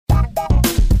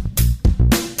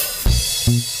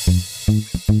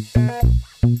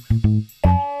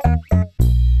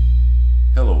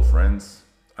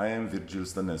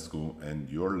Stanescu, and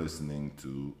you're listening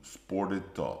to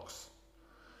Sported Talks.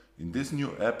 In this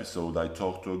new episode, I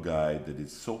talk to a guy that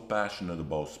is so passionate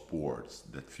about sports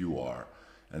that few are,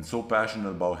 and so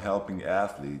passionate about helping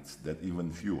athletes that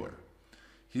even fewer.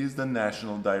 He is the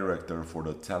National Director for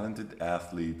the Talented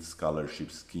Athlete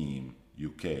Scholarship Scheme,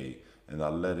 UK, and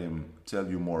I'll let him tell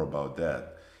you more about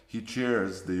that. He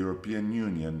chairs the European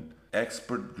Union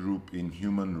Expert Group in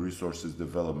Human Resources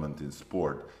Development in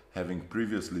Sport, having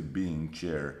previously been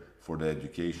chair for the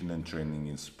Education and Training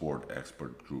in Sport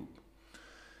Expert Group.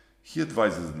 He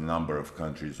advises a number of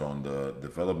countries on the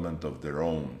development of their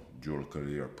own dual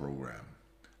career program.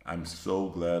 I'm so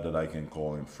glad that I can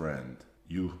call him friend.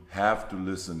 You have to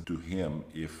listen to him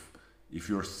if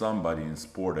you're somebody in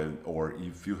sport or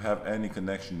if you have any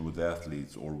connection with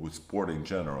athletes or with sport in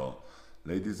general.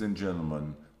 Ladies and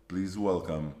gentlemen, please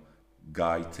welcome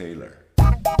Guy Taylor.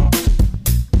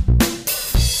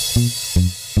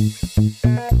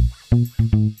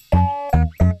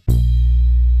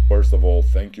 First of all,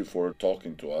 thank you for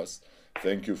talking to us.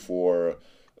 Thank you for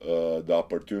the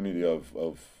opportunity of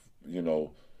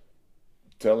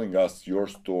telling us your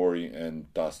story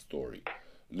and TAS story.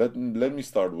 Let me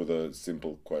start with a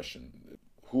simple question.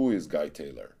 Who is Guy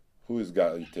Taylor? Who is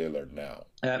Guy Taylor now?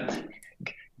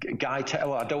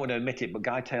 Well, I don't want to admit it, but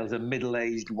Guy Taylor's a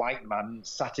middle-aged white man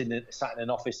sat in an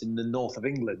office in the north of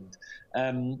England.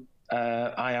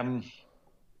 I am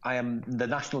the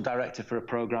national director for a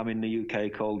program in the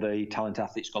UK called the Talent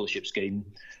Athlete Scholarship Scheme,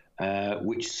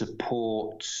 which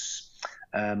supports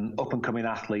up-and-coming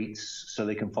athletes so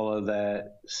they can follow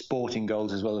their sporting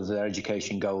goals as well as their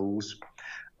education goals.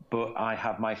 But I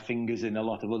have my fingers in a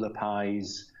lot of other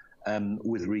pies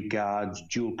with regards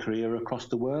dual career across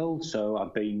the world. So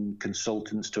I've been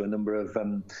consultants to a number of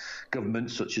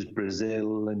governments such as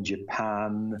Brazil and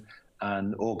Japan,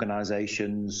 and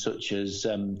organisations such as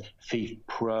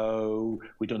FIFPro.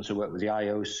 We've done some work with the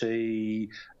IOC,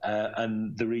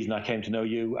 and the reason I came to know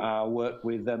you, I work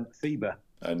with FIBA.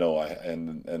 I know,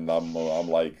 I'm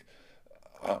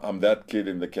that kid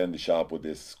in the candy shop with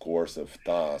this course of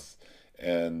TAS.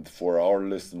 And for our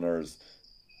listeners,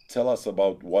 tell us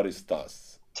about what is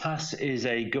TAS. TAS is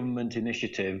a government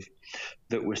initiative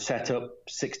that was set up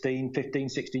 15,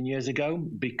 16 years ago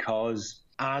because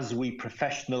as we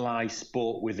professionalise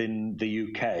sport within the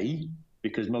UK,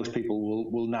 because most people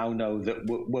will now know that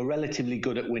we're relatively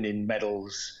good at winning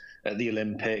medals at the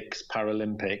Olympics,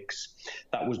 Paralympics.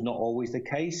 That was not always the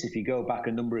case. If you go back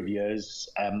a number of years,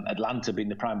 Atlanta being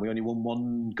the prime, we only won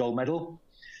one gold medal.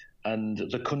 And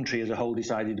the country as a whole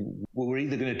decided, well, we're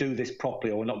either going to do this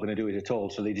properly or we're not going to do it at all.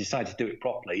 So they decided to do it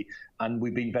properly. And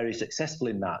we've been very successful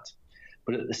in that.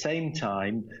 But at the same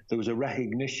time, there was a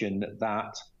recognition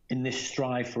that in this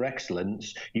strive for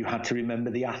excellence, you had to remember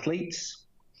the athletes,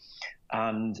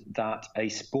 and that a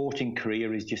sporting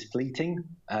career is just fleeting.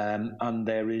 And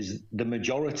there is the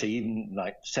majority, even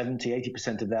like 70,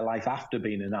 80% of their life after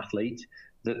being an athlete,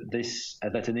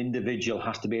 that an individual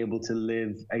has to be able to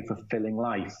live a fulfilling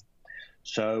life.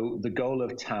 So the goal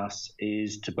of TAS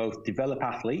is to both develop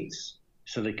athletes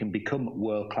so they can become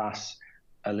world-class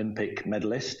Olympic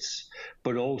medalists,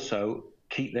 but also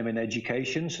keep them in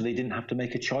education so they didn't have to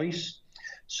make a choice.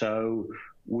 So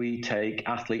we take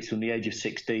athletes from the age of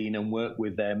 16 and work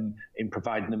with them in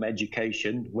providing them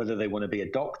education, whether they want to be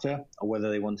a doctor or whether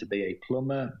they want to be a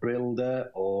plumber, builder,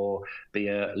 or be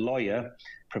a lawyer,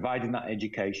 providing that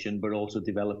education, but also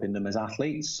developing them as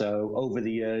athletes. So over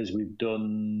the years,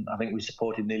 we've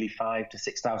supported nearly 5,000 to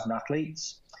 6,000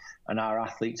 athletes, and our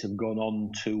athletes have gone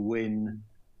on to win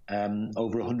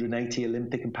over 180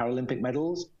 Olympic and Paralympic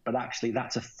medals. But actually,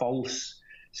 that's a false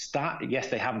stat. Yes,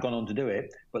 they have gone on to do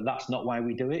it, but that's not why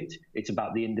we do it. It's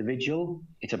about the individual.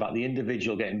 It's about the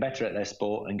individual getting better at their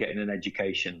sport and getting an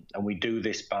education. And we do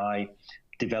this by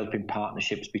developing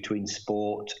partnerships between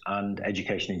sport and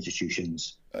education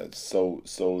institutions. So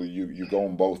you go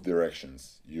in both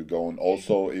directions. You go in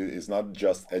also, it's not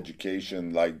just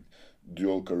education like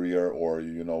dual career or,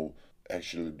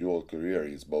 actually dual career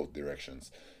is both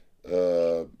directions.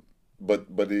 But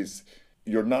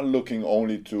you're not looking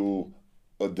only to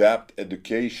adapt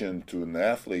education to an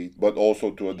athlete, but also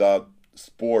to adapt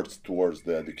sports towards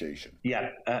the education.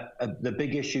 Yeah, the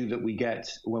big issue that we get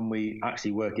when we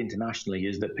actually work internationally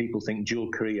is that people think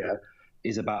dual career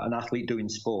is about an athlete doing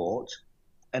sport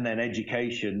and then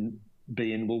education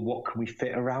being, well, what can we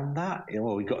fit around that?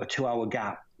 We've got a 2-hour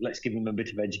gap. Let's give them a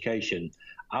bit of education.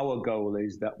 Our goal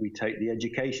is that we take the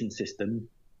education system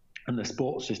and the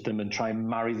sports system and try and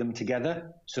marry them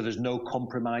together so there's no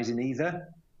compromise in either.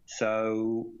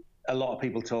 So a lot of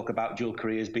people talk about dual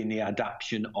careers being the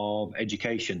adaptation of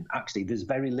education. Actually, there's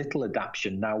very little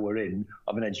adaptation now we're in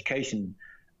of an education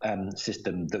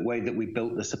system. The way that we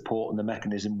built the support and the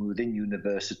mechanism within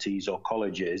universities or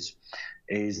colleges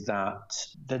is that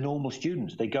they're normal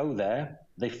students. They go there,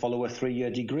 they follow a 3-year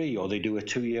degree, or they do a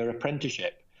 2-year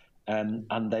apprenticeship,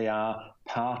 and they are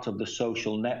part of the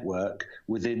social network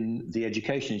within the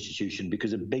education institution.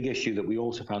 Because a big issue that we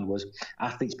also found was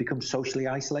athletes become socially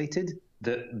isolated,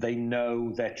 that they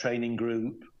know their training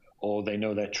group or they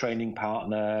know their training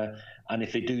partner, and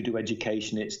if they do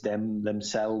education, it's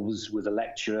themselves with a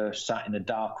lecturer sat in a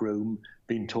dark room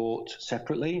being taught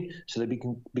separately. So they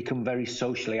become very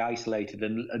socially isolated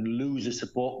and lose a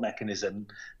support mechanism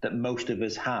that most of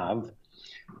us have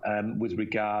with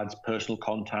regards personal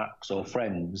contacts or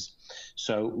friends.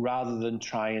 So rather than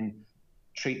try and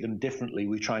treat them differently,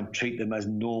 we try and treat them as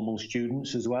normal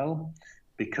students as well,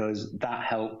 because that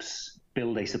helps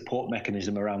build a support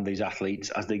mechanism around these athletes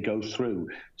as they go through.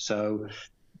 So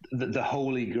the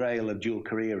holy grail of dual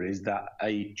career is that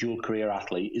a dual career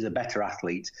athlete is a better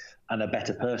athlete and a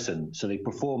better person. So they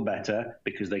perform better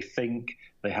because they think,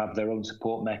 they have their own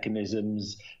support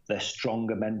mechanisms, they're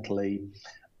stronger mentally,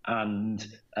 and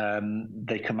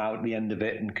they come out at the end of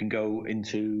it and can go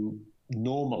into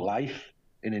normal life,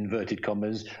 in inverted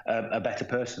commas, a better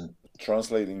person.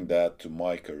 Translating that to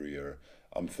my career,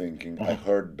 I'm thinking, I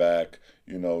heard back,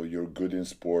 you're good in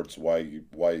sports,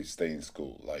 why stay in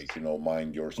school? Like,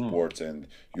 mind your sports and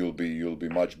you'll be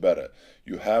much better.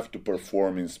 You have to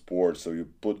perform in sports, so you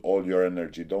put all your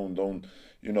energy. Don't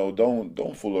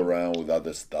fool around with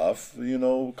other stuff,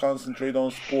 concentrate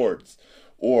on sports.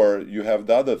 Or you have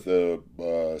the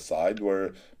other side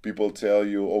where people tell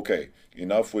you, okay,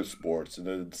 enough with sports,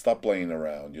 stop playing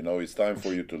around, it's time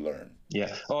for you to learn.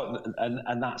 Yeah,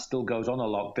 and that still goes on a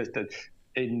lot.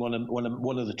 In one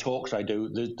of the talks I do,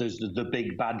 there's the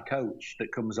big bad coach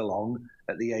that comes along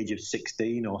at the age of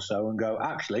 16 or so and go,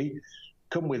 actually,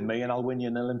 come with me and I'll win you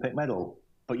an Olympic medal.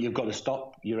 But you've got to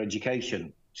stop your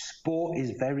education. Sport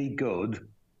is very good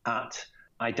at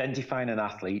identifying an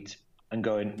athlete and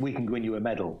going, we can win you a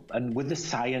medal. And with the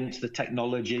science, the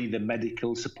technology, the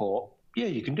medical support, yeah,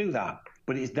 you can do that.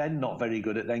 But it's then not very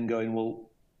good at then going, well,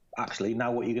 actually,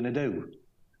 now what are you going to do?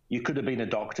 You could have been a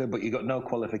doctor, but you got no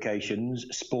qualifications.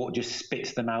 Sport just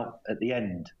spits them out at the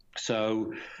end.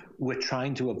 So we're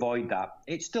trying to avoid that.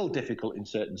 It's still difficult in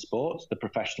certain sports, the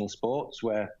professional sports,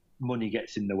 where money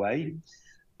gets in the way.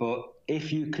 But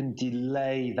if you can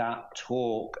delay that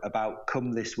talk about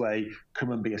come this way,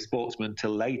 come and be a sportsman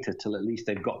till later, till at least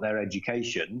they've got their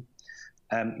education,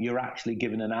 you're actually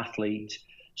giving an athlete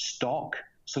stock,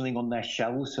 something on their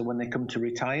shelves. So when they come to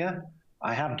retire,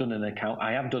 I have done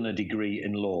a degree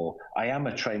in law. I am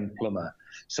a trained plumber.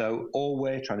 So all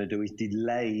we're trying to do is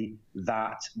delay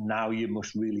that. Now you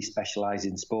must really specialize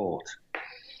in sport,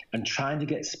 and trying to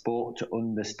get sport to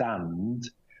understand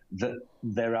that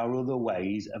there are other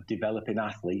ways of developing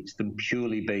athletes than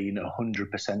purely being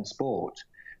 100% sport.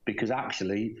 Because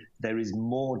actually there is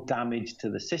more damage to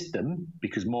the system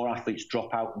because more athletes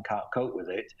drop out and can't cope with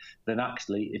it than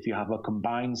actually if you have a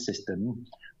combined system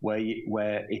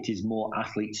where it is more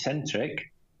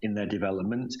athlete-centric in their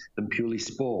development than purely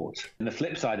sport. And the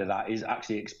flip side of that is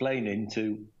actually explaining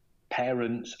to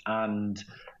parents and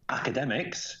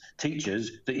academics,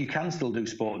 teachers, that you can still do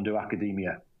sport and do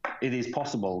academia. It is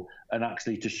possible, and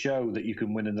actually to show that you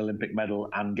can win an Olympic medal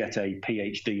and get a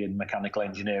PhD in mechanical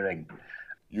engineering.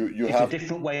 It's a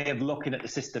different way of looking at the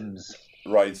systems.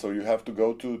 Right, so you have to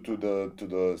go to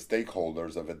the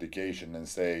stakeholders of education and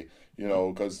say,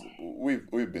 because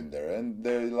we've been there, and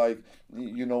they're like,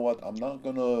 you know what, I'm not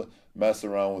gonna mess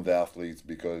around with athletes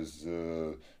because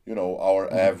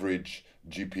our average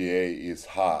GPA is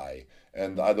high,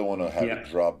 and I don't want to have it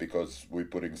drop because we're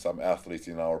putting some athletes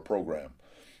in our program,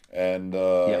 and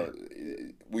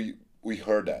we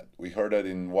heard that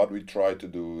in what we tried to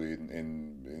do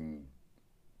in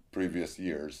previous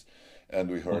years, and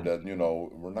we heard that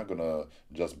we're not gonna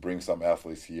just bring some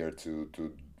athletes here to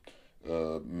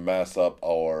mess up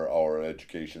our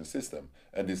education system,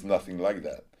 and it's nothing like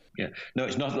that. Yeah, no,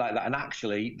 it's not like that. And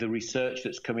actually, the research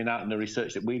that's coming out and the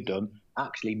research that we've done,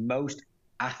 actually, most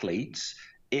athletes,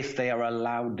 if they are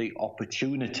allowed the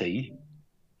opportunity,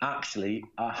 actually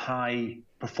are high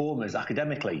performers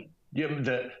academically.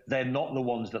 They're not the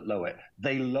ones that lower it.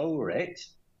 They lower it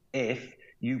if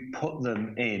you put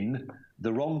them in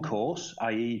the wrong course,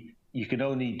 i.e. you can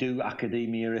only do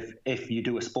academia if you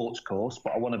do a sports course,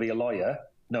 but I want to be a lawyer.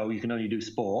 No, you can only do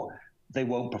sport. They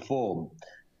won't perform.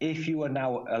 If you are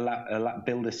now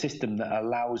build a system that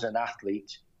allows an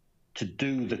athlete to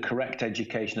do the correct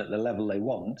education at the level they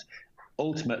want,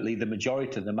 ultimately the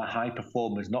majority of them are high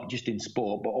performers, not just in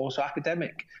sport, but also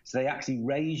academic. So they actually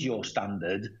raise your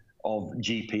standard of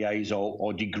GPAs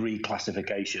or degree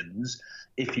classifications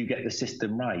if you get the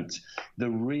system right. The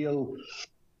real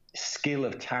skill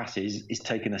of TAS is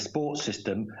taking a sports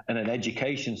system and an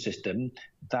education system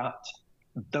that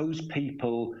those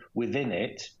people within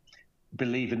it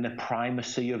believe in the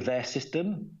primacy of their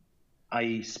system,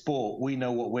 i.e. sport, we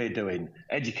know what we're doing.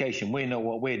 Education, we know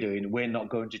what we're doing. We're not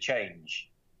going to change.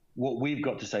 What we've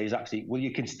got to say is actually, well,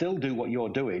 you can still do what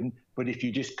you're doing, but if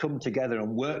you just come together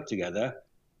and work together,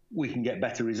 we can get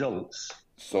better results.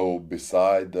 So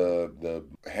beside the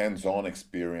hands-on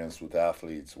experience with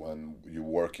athletes, when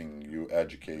you're working, you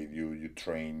educate, you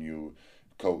train, you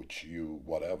coach, you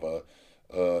whatever,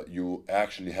 you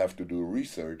actually have to do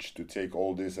research to take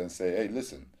all this and say, hey,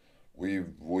 listen,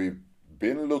 we've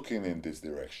been looking in this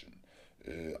direction.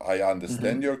 I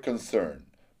understand your concern,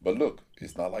 but look,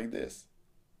 it's not like this.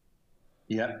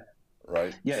 Yeah.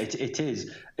 Right. Yeah, it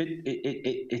is.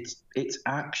 It's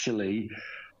actually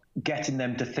getting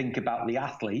them to think about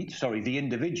the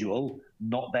individual,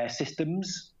 not their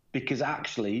systems, because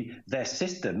actually their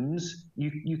systems,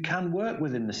 you can work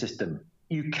within the system.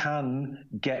 You can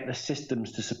get the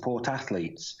systems to support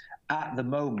athletes. At the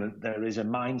moment, there is a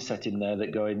mindset in there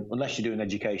that going, unless you're doing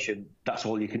education, that's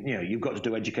all you can, you've got to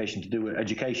do education to do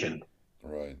education.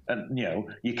 Right. And,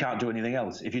 you can't do anything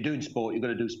else. If you're doing sport, you've got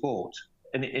to do sport.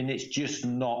 And it's just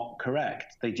not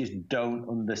correct. They just don't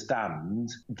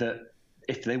understand that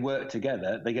if they work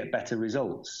together, they get better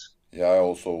results. Yeah, I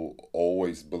also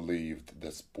always believed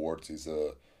that sports is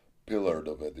a pillar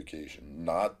of education,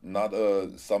 not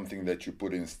something that you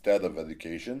put instead of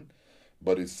education,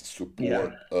 but it's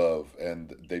support of,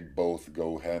 and they both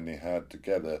go hand in hand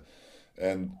together.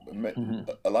 And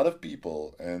a lot of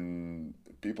people and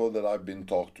people that I've been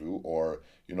talked to, or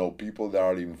people that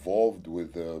are involved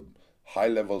with high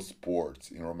level sports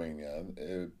in Romania,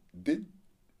 did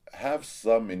have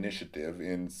some initiative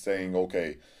in saying,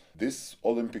 okay, this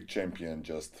Olympic champion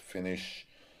just finished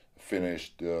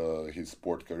his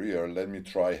sport career. Let me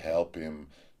try help him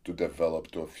to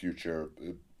develop to a future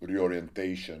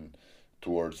reorientation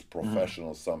towards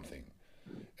professional something.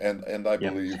 And I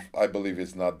believe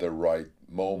it's not the right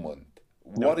moment.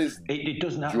 No, what is it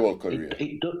doesn't have dual career?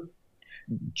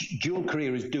 Dual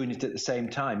career is doing it at the same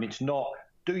time. It's not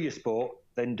do your sport,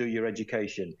 then do your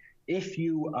education. If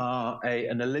you are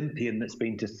an Olympian that's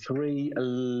been to 3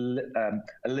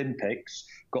 Olympics,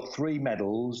 got 3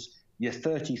 medals, you're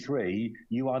 33,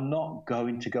 you are not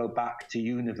going to go back to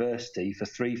university for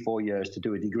 3-4 years to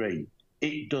do a degree.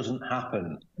 It doesn't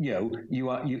happen.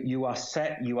 You are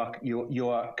set. You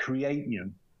are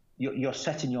creating. You're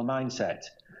setting your mindset.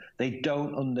 They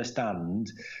don't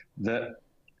understand that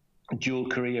dual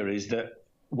career is that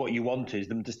what you want is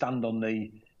them to stand on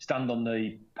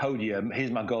the podium.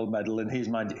 Here's my gold medal and here's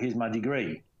my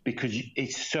degree, because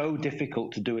it's so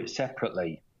difficult to do it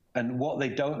separately. And what they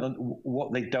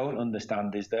don't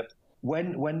understand is that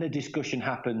when the discussion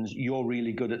happens, you're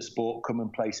really good at sport, come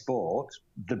and play sport,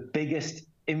 the biggest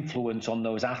influence on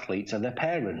those athletes are their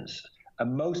parents.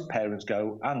 And most parents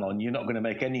go, hang on, you're not going to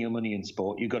make any money in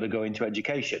sport, you've got to go into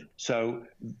education. So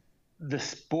the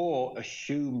sport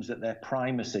assumes that their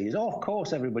primacy is, of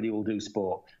course everybody will do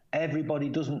sport. Everybody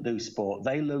doesn't do sport.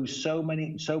 They lose so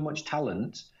much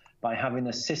talent by having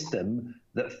a system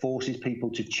that forces people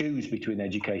to choose between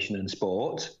education and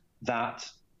sport, that,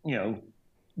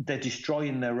 they're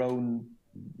destroying their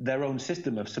own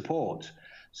system of support.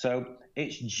 So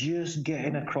it's just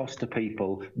getting across to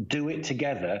people, do it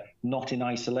together, not in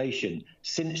isolation.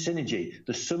 Synergy,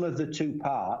 the sum of the 2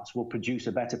 parts will produce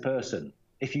a better person.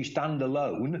 If you stand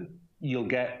alone, you'll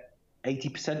get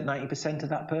 80%, 90% of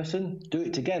that person. Do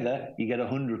it together, you get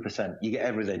 100%. You get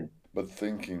everything. But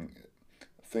thinking,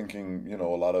 a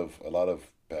lot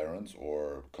of parents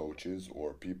or coaches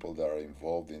or people that are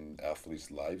involved in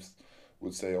athletes' lives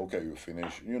would say, okay, you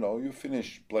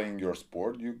finish playing your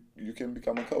sport, you can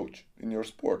become a coach in your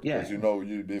sport. Because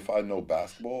if I know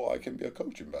basketball, I can be a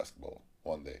coach in basketball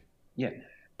one day. Yeah,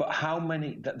 but how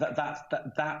many?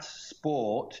 That's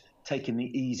sport taking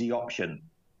the easy option.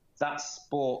 That's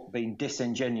sport being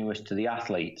disingenuous to the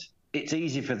athlete. It's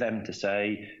easy for them to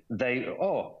say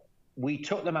we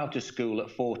took them out of school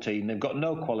at 14. They've got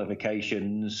no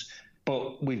qualifications,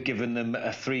 but we've given them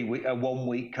a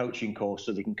 1-week coaching course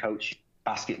so they can coach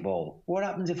basketball. What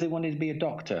happens if they wanted to be a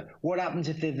doctor? What happens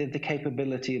if they had the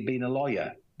capability of being a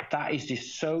lawyer? That is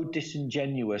just so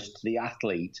disingenuous to the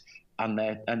athlete and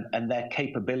their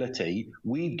capability.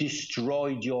 We've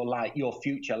destroyed your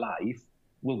future life.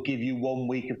 We'll give you 1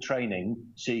 week of training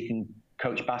so you can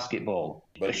coach basketball.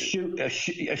 But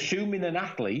Assuming an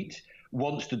athlete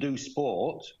wants to do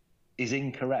sport is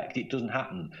incorrect. It doesn't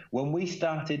happen. When we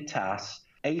started TAS,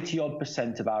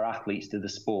 80-odd% of our athletes did the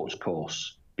sports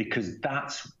course because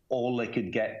that's all they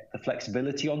could get the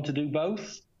flexibility on to do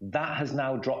both. That has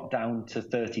now dropped down to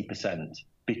 30%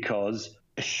 because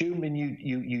assuming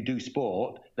you do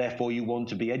sport, therefore you want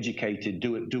to be educated,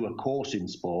 do a course in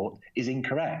sport, is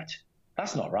incorrect.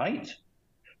 That's not right.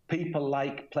 People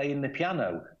like playing the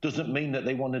piano. Doesn't mean that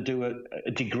they want to do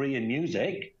a degree in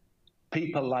music.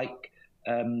 People like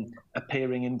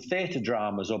appearing in theatre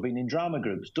dramas or being in drama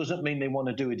groups. Doesn't mean they want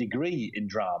to do a degree in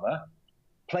drama.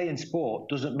 Playing sport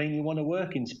doesn't mean you want to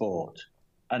work in sport.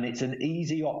 And it's an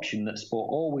easy option that sport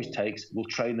always takes. We'll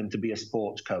train them to be a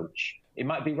sports coach. It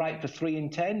might be right for 3 in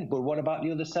 10, but what about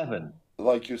the other 7?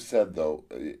 like you said, though,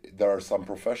 there are some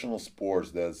professional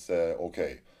sports that say,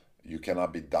 okay, you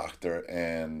cannot be doctor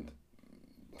and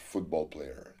football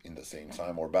player in the same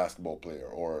time, or basketball player,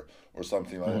 or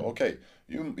something like that. Okay,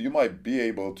 you might be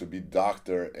able to be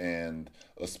doctor and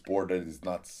a sport that is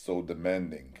not so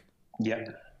demanding. Yeah.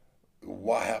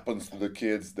 What happens to the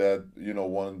kids that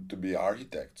want to be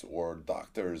architects or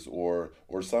doctors or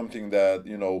something that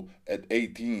at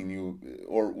 18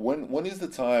 when is the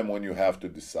time when you have to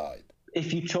decide?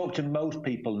 If you talk to most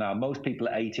people now, most people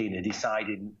at 18 are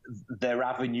deciding their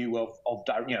avenue of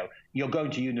you're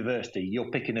going to university,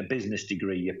 you're picking a business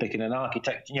degree, you're picking an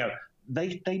architect,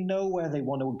 they know where they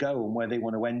want to go and where they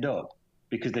want to end up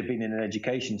because they've been in an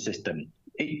education system.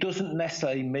 It doesn't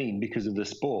necessarily mean because of the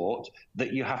sport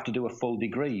that you have to do a full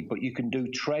degree, but you can do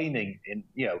training in,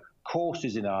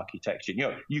 courses in architecture.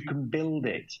 You can build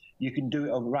it. You can do it.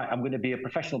 Oh, right, I'm going to be a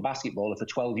professional basketballer for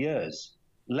 12 years.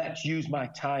 Let's use my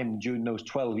time during those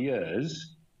 12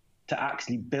 years to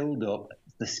actually build up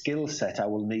the skill set I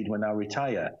will need when I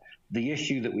retire. The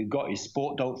issue that we've got is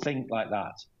sport don't think like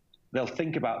that. They'll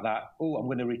think about that. Oh, I'm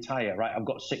going to retire. Right, I've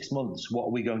got 6 months. What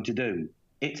are we going to do?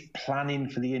 It's planning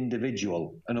for the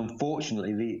individual. And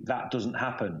unfortunately, that doesn't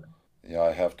happen. Yeah,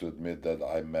 I have to admit that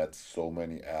I met so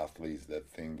many athletes that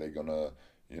think they're going to,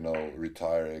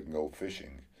 retire and go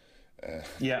fishing.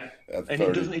 Yeah, and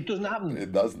 30, it doesn't happen.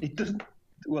 It doesn't. It doesn't.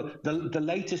 Well, the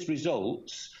latest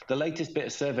results, the latest bit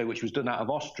of survey, which was done out of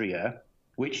Austria,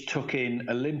 which took in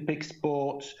Olympic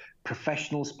sports,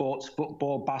 professional sports,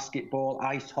 football, basketball,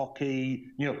 ice hockey,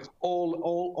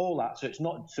 all that. So it's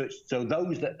not so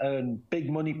those that earn big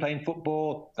money playing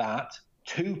football, that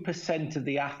 2% of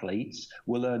the athletes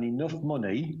will earn enough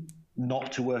money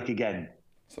not to work again.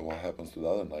 So what happens to the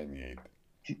other 98?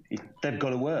 They've got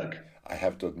to work. I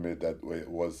have to admit that it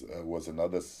was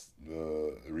another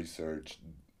research.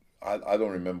 I don't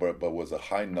remember, but was a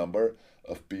high number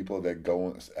of people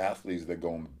athletes that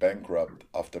go bankrupt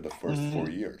after the first 4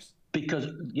 years. Because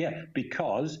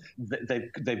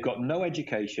they've got no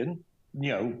education.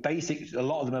 Basic. A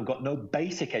lot of them have got no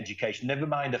basic education. Never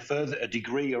mind a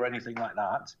degree or anything like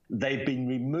that. They've been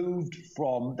removed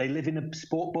from. They live in a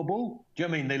sport bubble. Do you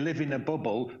know what I mean? They live in a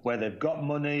bubble where they've got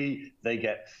money. They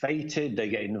get feted. They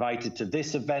get invited to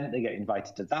this event. They get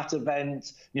invited to that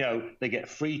event. They get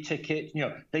free tickets.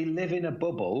 They live in a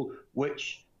bubble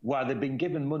while they've been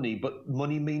given money, but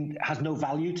money has no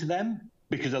value to them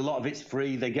because a lot of it's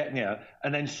free. They get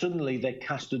and then suddenly they're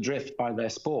cast adrift by their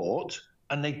sport.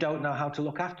 And they don't know how to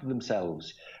look after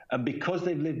themselves. And because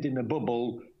they've lived in a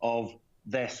bubble of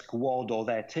their squad or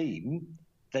their team,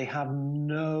 they have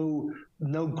no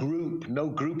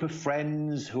group of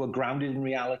friends who are grounded in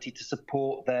reality to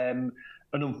support them.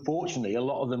 And unfortunately, a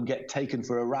lot of them get taken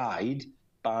for a ride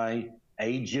by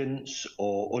agents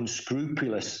or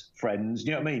unscrupulous friends.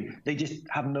 You know what I mean? They just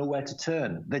have nowhere to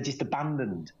turn. They're just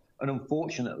abandoned. And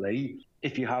unfortunately,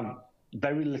 if you have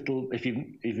very little, if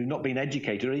you've not been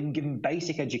educated or even given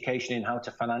basic education in how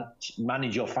to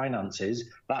manage your finances,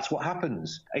 that's what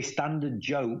happens. A standard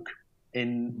joke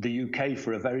in the UK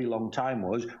for a very long time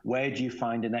was, where do you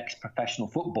find an ex-professional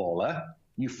footballer?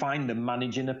 You find them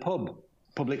managing a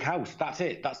public house. That's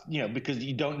it. That's, because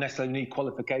you don't necessarily need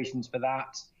qualifications for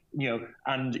that,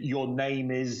 and your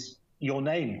name is your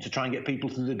name to try and get people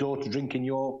through the door to drink in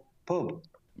your pub.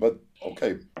 But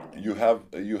okay, you have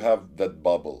that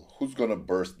bubble. Who's gonna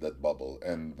burst that bubble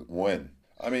and when?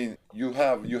 I mean, you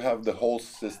have the whole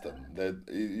system that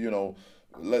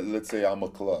let's say I'm a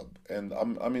club and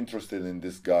I'm interested in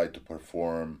this guy to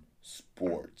perform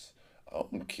sports. I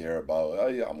don't care about.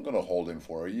 I'm gonna hold him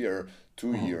for a year,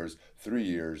 2 years, 3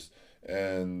 years,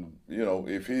 and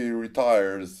if he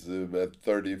retires at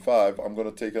 35, I'm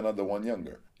gonna take another one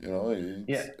younger.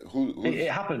 It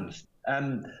happens.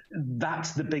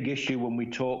 That's the big issue when we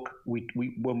talk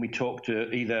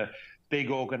to either big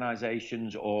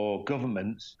organizations or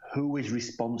governments, who is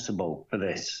responsible for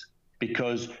this?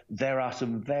 Because there are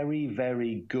some very,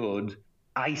 very good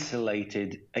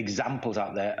isolated examples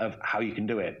out there of how you can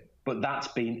do it. But that's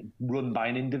been run by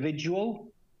an individual,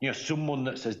 someone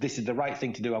that says, this is the right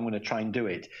thing to do, I'm going to try and do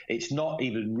it. It's not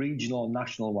even regional or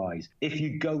national wise. If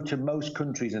you go to most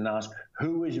countries and ask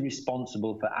who is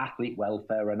responsible for athlete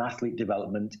welfare and athlete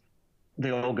development, they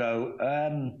all go,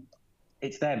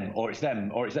 it's them, or it's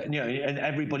them, or it's them, and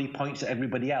everybody points at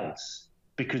everybody else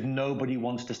because nobody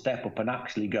wants to step up and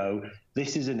actually go,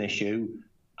 this is an issue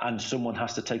and someone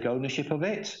has to take ownership of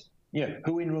it.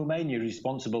 Who in Romania is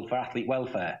responsible for athlete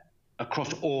welfare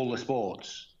across all the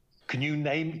sports? Can you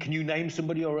name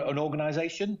somebody or an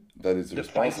organization that is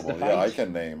responsible? Yeah, I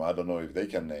can name. I don't know if they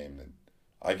can name it.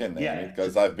 I can name it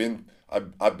because I've been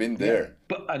there. Yeah,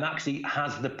 but and actually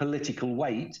has the political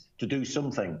weight to do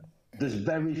something. There's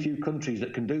very few countries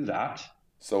that can do that.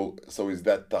 So is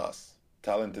that TAS,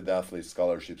 Talented Athlete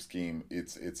Scholarship Scheme?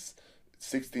 It's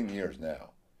 16 years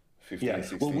now, 16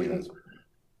 years.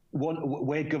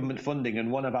 We're government funding,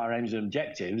 and one of our aims and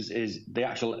objectives is the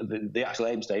actual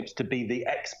aim statements to be the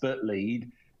expert lead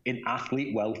in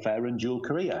athlete welfare and dual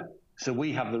career. So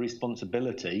we have the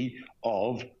responsibility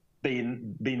of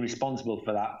being responsible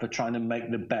for that, for trying to make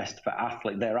the best for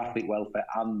their athlete welfare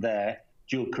and their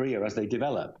dual career as they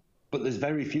develop. But there's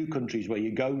very few countries where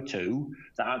you go to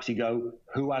that actually go,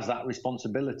 who has that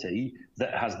responsibility,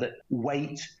 that has the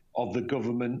weight of the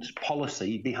government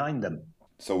policy behind them.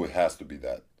 So it has to be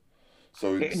that.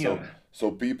 So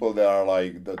people that are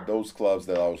like those clubs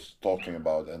that I was talking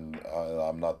about, and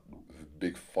I'm not a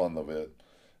big fan of it.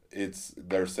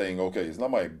 They're saying, okay, it's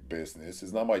not my business.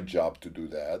 It's not my job to do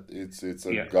that. It's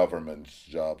a government's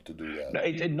job to do that. No,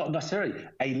 not necessarily.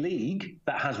 A league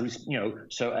that has,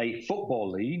 so a football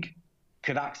league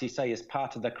could actually say as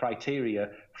part of the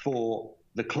criteria for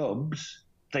the clubs,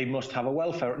 they must have a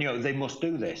welfare. They must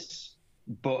do this.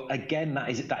 But again,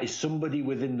 that is somebody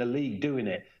within the league doing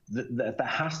it. There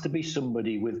has to be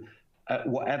somebody with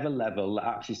whatever level that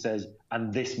actually says,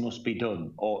 and this must be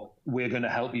done, or we're going to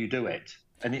help you do it.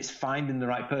 And it's finding the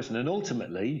right person. And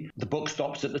ultimately, the buck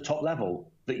stops at the top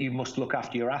level, that you must look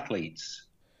after your athletes.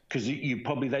 Because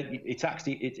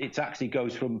it actually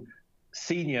goes from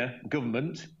senior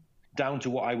government down to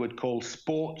what I would call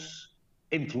sports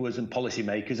influencers and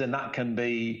policymakers, and that can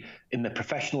be in the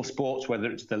professional sports,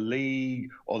 whether it's the league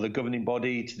or the governing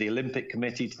body, to the Olympic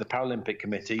Committee, to the Paralympic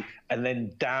Committee, and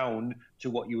then down to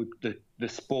what the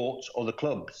sports or the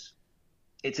clubs.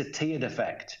 It's a tiered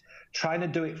effect. Trying to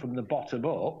do it from the bottom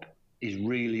up is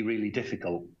really, really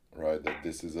difficult. Right, that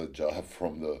this is a job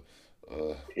from the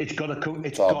it's got to come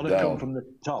from the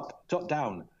top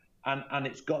down. And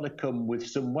it's got to come with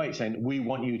some weight, saying we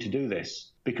want you to do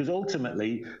this, because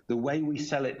ultimately the way we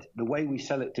sell it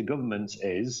to governments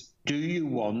is: do you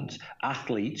want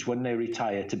athletes when they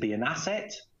retire to be an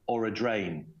asset or a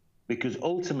drain? Because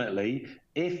ultimately,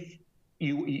 if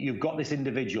you've got this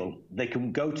individual, they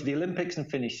can go to the Olympics and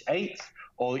finish 8th,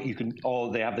 or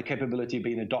they have the capability of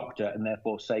being a doctor and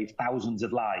therefore save thousands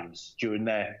of lives during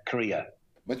their career.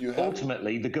 But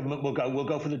ultimately, the government will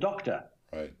go for the doctor.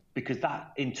 Right. Because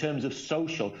that, in terms of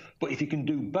social, but if you can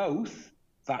do both,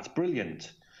 that's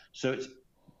brilliant.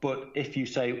 But if you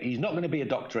say he's not going to be a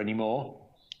doctor anymore,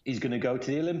 he's going to go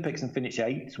to the Olympics and finish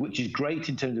 8th, which is great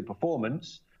in terms of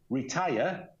performance,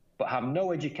 retire, but have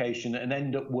no education and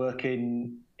end up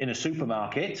working in a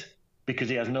supermarket because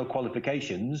he has no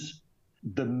qualifications,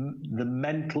 the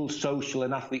mental, social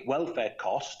and athlete welfare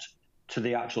cost to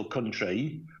the actual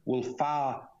country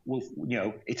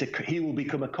he will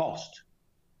become a cost.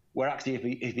 Where actually,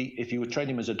 if you would train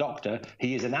him as a doctor,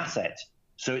 he is an asset.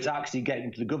 So it's actually getting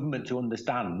the government to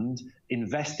understand,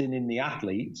 investing in the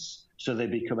athletes so they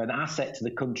become an asset to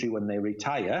the country when they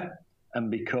retire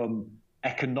and become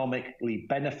economically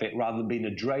benefit rather than being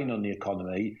a drain on the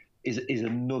economy is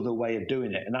another way of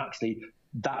doing it. And actually,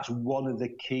 that's one of the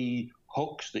key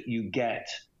hooks that you get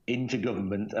into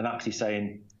government, and actually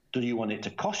saying, do you want it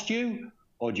to cost you,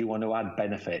 or do you want to add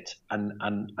benefit and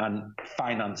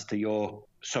finance to your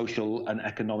social and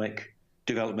economic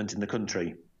development in the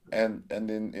country? And on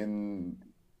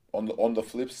the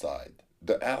flip side,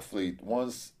 the athlete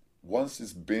once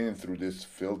it's been through this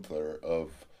filter of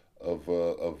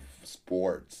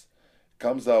sports,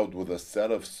 comes out with a set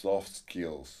of soft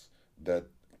skills that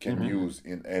can use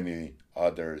in any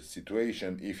other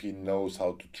situation if he knows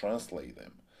how to translate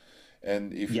them.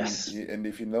 And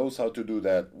if he knows how to do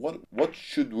that, what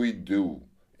should we do?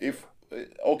 If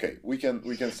we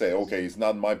can say, okay, it's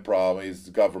not my problem, it's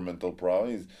governmental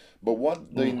problem, but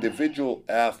what the individual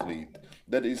athlete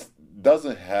that is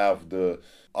doesn't have the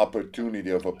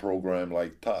opportunity of a program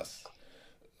like TAS,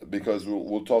 because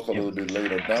we'll talk a Yep. little bit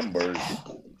later numbers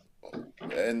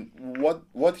and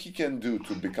what he can do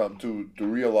to become to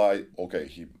realize, okay,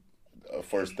 he a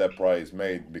first step right is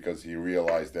made because he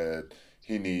realized that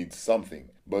he needs something.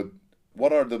 But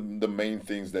what are the main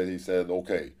things that he said,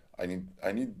 okay, I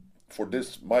need for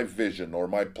this my vision or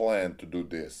my plan to do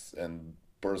this and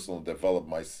personal develop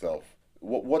myself.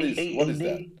 What is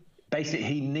that? Basically,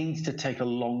 he needs to take a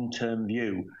long-term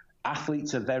view.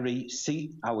 Athletes are very,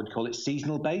 I would call it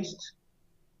seasonal based.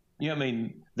 You know what I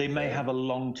mean? They may Okay. have a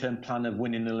long-term plan of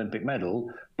winning an Olympic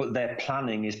medal, but their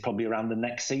planning is probably around the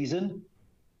next season.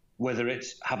 Whether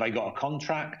it's, have I got a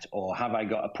contract or have I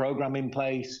got a program in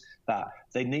place, that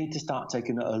they need to start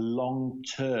taking a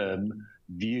long-term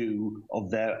view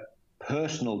of their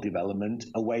personal development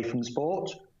away from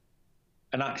sport.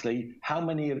 And actually, how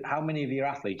many of your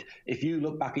athletes, if you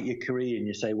look back at your career and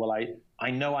you say, well, I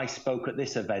know I spoke at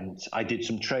this event, I did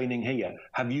some training here,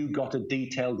 have you got a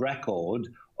detailed record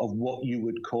of what you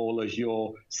would call as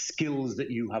your skills that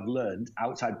you have learned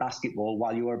outside basketball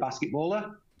while you were a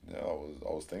basketballer? Yeah,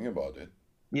 I was thinking about it.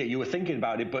 Yeah, you were thinking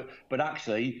about it, but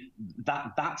actually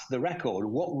that's the record.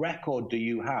 What record do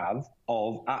you have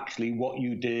of actually what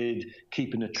you did,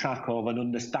 keeping a track of and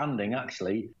understanding,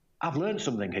 actually, I've learned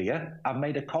something here, I've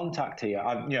made a contact here,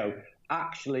 I've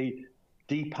actually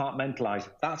departmentalized.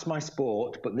 That's my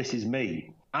sport, but this is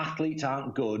me. Athletes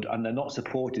aren't good and they're not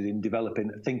supported in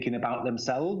developing thinking about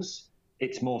themselves.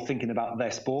 It's more thinking about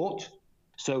their sport.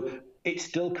 So it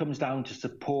still comes down to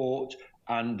support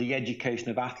and the education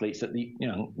of athletes that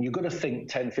you've got to think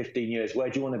 10, 15 years, where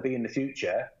do you want to be in the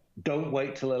future? Don't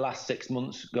wait till the last 6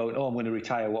 months going, oh, I'm going to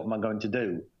retire, what am I going to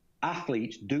do?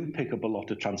 Athletes do pick up a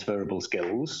lot of transferable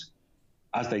skills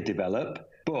as they develop,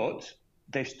 but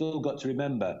they've still got to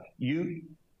remember, you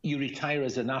retire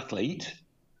as an athlete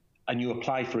and you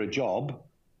apply for a job,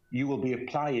 you will be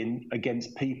applying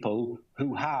against people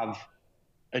who have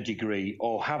a degree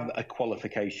or have a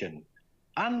qualification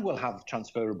and will have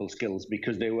transferable skills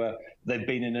because they've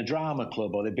been in a drama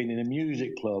club or they've been in a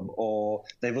music club or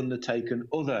they've undertaken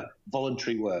other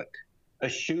voluntary work.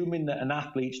 Assuming that an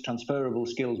athlete's transferable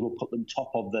skills will put them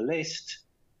top of the list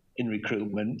in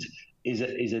recruitment is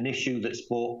an issue that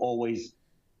sport always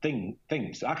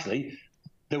thinks. Actually,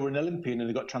 they were an Olympian and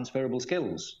they got transferable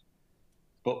skills,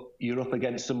 but you're up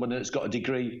against someone that's got a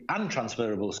degree and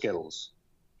transferable skills.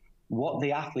 What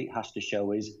the athlete has to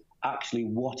show is, actually,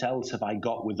 what else have I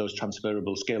got with those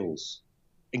transferable skills?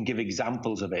 And give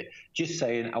examples of it. Just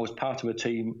saying, I was part of a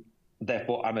team,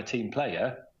 therefore I'm a team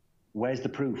player. Where's the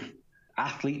proof?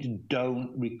 Athletes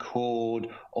don't record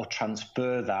or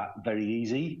transfer that very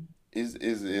easy.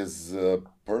 Is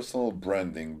personal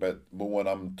branding, but when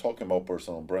I'm talking about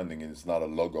personal branding, it's not a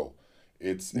logo.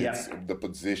 It's Yeah. the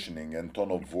positioning and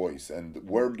tone of voice and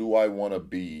where do I want to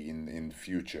be in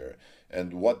future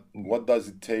and what does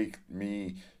it take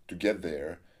me to get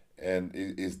there, and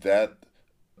is that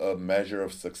a measure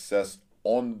of success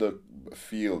on the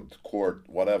field, court,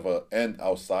 whatever, and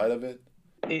outside of it?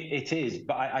 It is,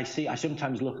 but I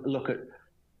sometimes look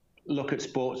at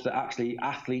sports that actually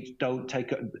athletes don't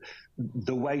take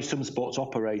the way some sports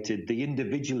operated. The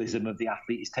individualism of the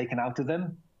athlete is taken out of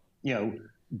them.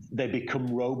 They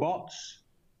become robots.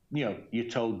 You're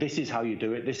told this is how you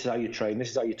do it, this is how you train,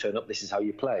 this is how you turn up, this is how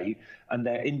you play, and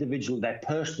their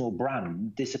personal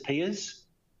brand disappears.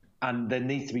 And there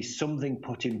needs to be something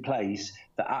put in place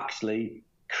that actually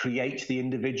creates the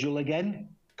individual again.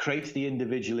 Creates the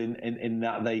individual in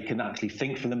that they can actually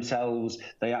think for themselves.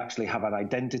 They actually have an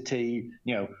identity.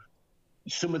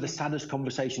 Some of the saddest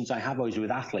conversations I have always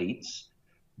with athletes,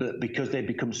 but because they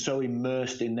become so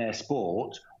immersed in their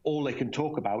sport, all they can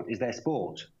talk about is their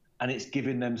sport. And it's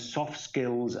giving them soft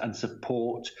skills and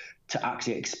support to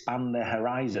actually expand their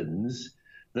horizons,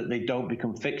 that they don't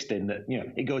become fixed in. That,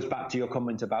 it goes back to your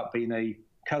comment about being a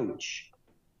coach.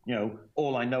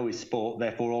 All I know is sport,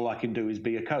 therefore all I can do is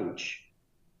be a coach.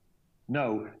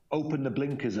 No, open the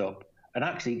blinkers up. And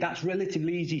actually, that's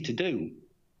relatively easy to do.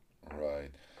 Right.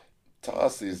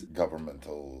 TAS is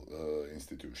governmental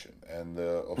institution, and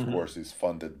of Mm-hmm. course is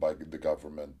funded by the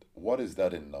government. What is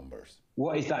that in numbers?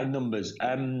 What is that in numbers?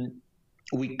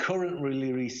 We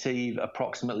currently receive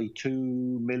approximately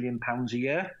 £2 million a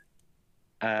year.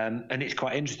 And it's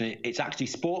quite interesting. It's actually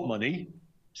sport money.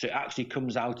 So it actually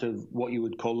comes out of what you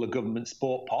would call the government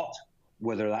sport pot,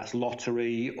 whether that's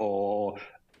lottery or,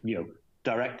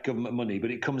 direct government money.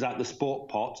 But it comes out the sport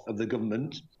pot of the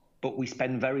government. But we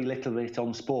spend very little of it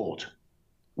on sport,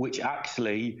 which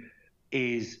actually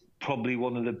is probably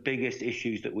one of the biggest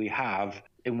issues that we have.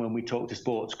 in when we talk to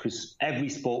sports, because every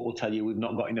sport will tell you we've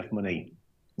not got enough money.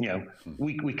 You know,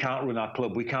 we can't run our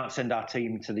club. We can't send our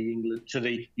team to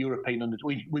the European under.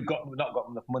 We've not got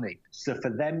enough money. So for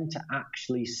them to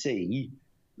actually see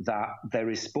that there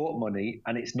is sport money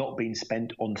and it's not being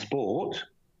spent on sport,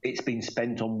 it's been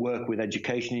spent on work with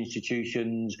education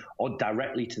institutions or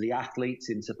directly to the athletes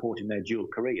in supporting their dual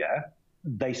career,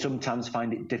 they sometimes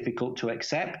find it difficult to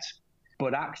accept.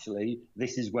 But actually,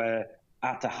 this is where,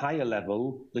 at a higher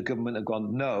level, the government have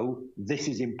gone, no, this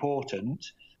is important.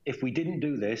 If we didn't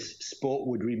do this, sport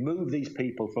would remove these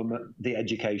people from the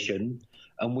education,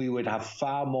 and we would have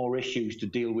far more issues to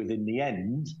deal with in the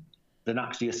end than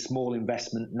actually a small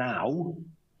investment now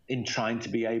in trying to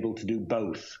be able to do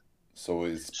both. So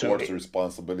it's sports'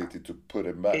 responsibility to put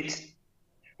it back.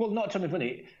 Well, not too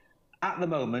funny. At the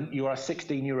moment, you are a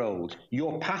 16-year-old.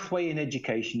 Your pathway in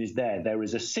education is there. There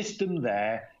is a system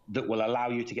there that will allow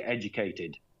you to get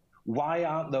educated. Why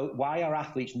are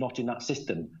athletes not in that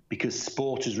system? Because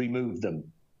sport has removed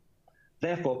them.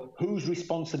 Therefore, whose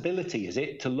responsibility is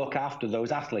it to look after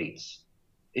those athletes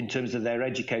in terms of their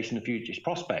education and future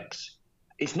prospects?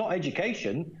 It's not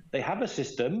education. They have a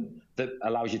system that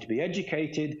allows you to be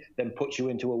educated, then puts you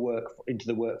into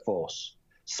the workforce.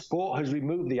 Sport has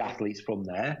removed the athletes from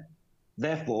there.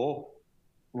 Therefore,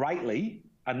 rightly,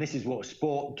 and this is what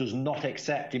sport does not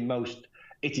accept in most,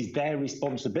 it is their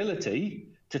responsibility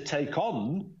to take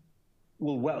on,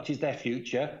 well, what is their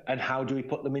future and how do we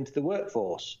put them into the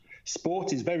workforce?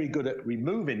 Sport is very good at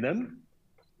removing them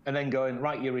and then going,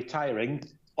 right, you're retiring,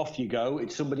 off you go.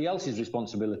 It's somebody else's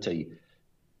responsibility.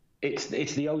 It's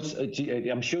the old,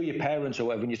 I'm sure your parents or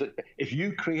whatever, if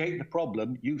you create the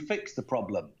problem, you fix the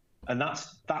problem. And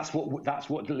that's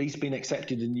what at least been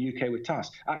accepted in the UK with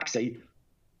TAS. Actually,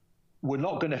 we're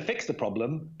not going to fix the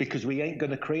problem because we ain't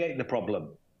going to create the problem,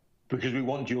 because we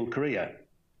want dual career.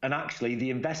 And actually,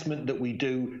 the investment that we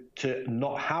do to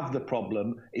not have the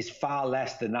problem is far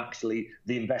less than actually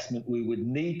the investment we would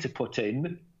need to put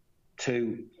in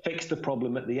to fix the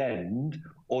problem at the end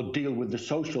or deal with the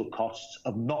social costs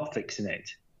of not fixing it.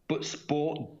 But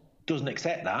sport doesn't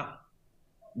accept that.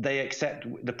 They accept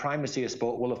the primacy of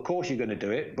sport. Well, of course you're going to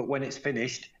do it, but when it's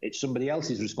finished, it's somebody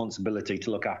else's responsibility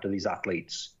to look after these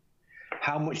athletes.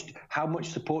 How much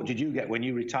support did you get when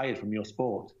you retired from your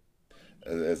sport?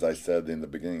 As I said in the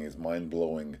beginning, it's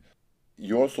mind-blowing.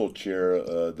 You also chair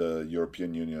the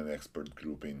European Union Expert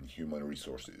Group in Human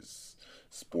Resources,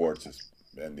 Sports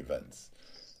and Events.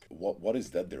 What is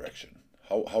that direction?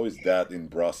 How is that in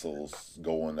Brussels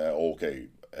going? Okay,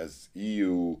 as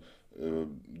EU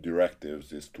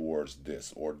directives is towards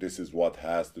this, or this is what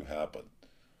has to happen?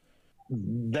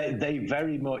 They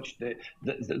very much,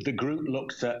 the group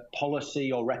looks at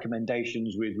policy or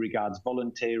recommendations with regards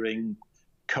volunteering,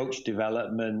 coach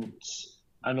development,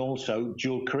 and also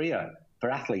dual career for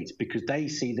athletes, because they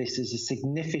see this as a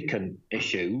significant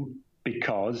issue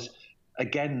because,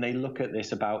 again, they look at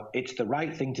this about it's the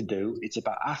right thing to do, it's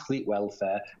about athlete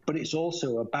welfare, but it's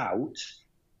also about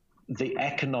the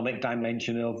economic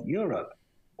dimension of Europe.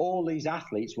 All these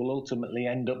athletes will ultimately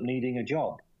end up needing a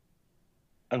job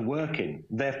and working.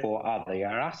 Therefore, are they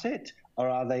our asset or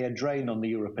are they a drain on the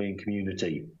European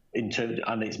community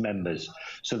and its members?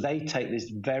 So they take this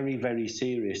very, very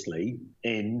seriously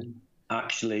in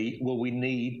actually, well, we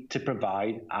need to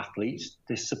provide athletes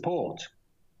this support.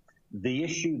 The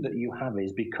issue that you have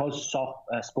is because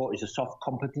sport is a soft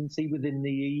competency within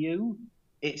the EU,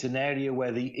 it's an area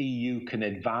where the EU can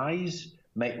advise,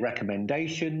 make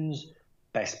recommendations,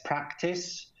 best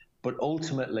practice, but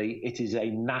ultimately it is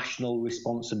a national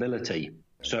responsibility.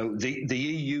 So the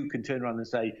EU can turn around and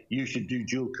say, you should do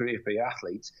dual career for your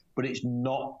athletes, but it's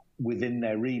not within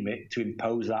their remit to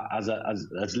impose that as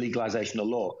legalisation of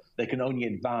law. They can only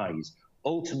advise.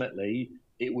 Ultimately,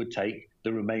 it would take the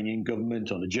Romanian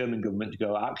government or the German government to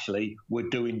go, actually, we're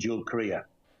doing dual career.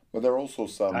 But there are also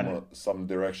some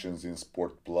directions in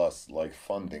Sport Plus, like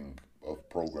funding of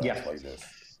programs like this.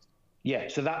 Yeah,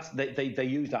 so they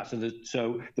use that.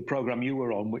 So the program you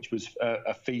were on, which was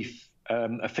a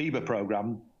FIBA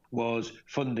program, was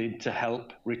funded to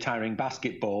help retiring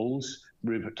basketballers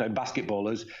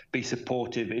be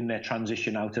supportive in their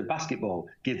transition out of basketball,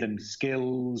 give them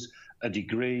skills, a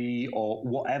degree, or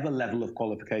whatever level of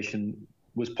qualification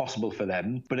was possible for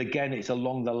them. But again, it's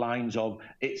along the lines of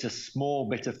it's a small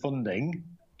bit of funding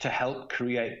to help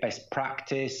create best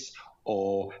practice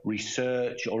or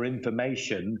research or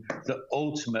information that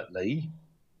ultimately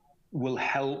will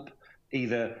help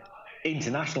either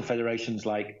international federations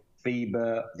like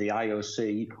FIBA, the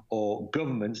IOC, or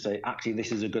governments say, actually,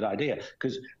 this is a good idea.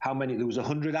 Because there was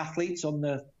 100 athletes on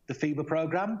the FIBA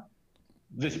program.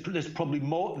 There's probably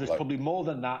more. There's probably more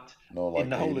than that in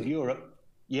the whole of Europe.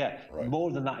 Yeah,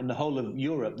 more than that in the whole of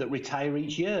Europe that retire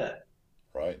each year.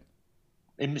 Right.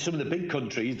 In some of the big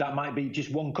countries, that might be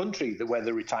just one country where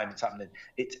the retirement's happening.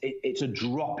 It's a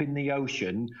drop in the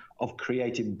ocean of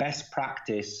creating best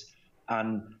practice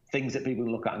and things that people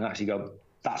look at and actually go,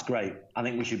 that's great. I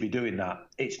think we should be doing that.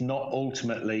 It's not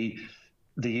ultimately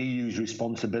the EU's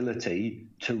responsibility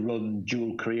to run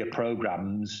dual career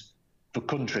programs for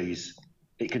countries.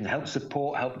 It can help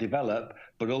support, help develop,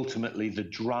 but ultimately the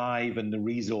drive and the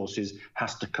resources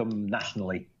has to come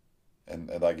nationally. And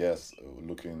I guess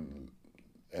looking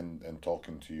and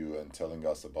talking to you and telling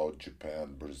us about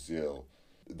Japan, Brazil,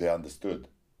 they understood.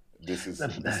 This is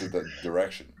the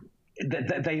direction.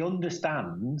 They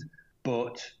understand,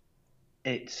 but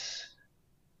it's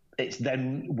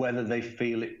then whether they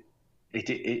feel it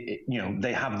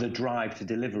they have the drive to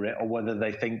deliver it, or whether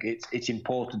they think it's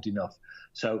important enough.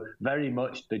 So very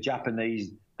much the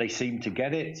Japanese, they seem to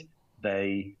get it.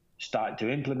 They start to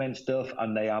implement stuff,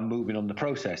 and they are moving on the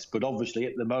process. But obviously,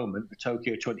 at the moment, the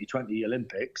Tokyo 2020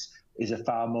 Olympics is a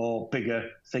far more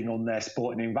bigger thing on their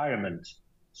sporting environment.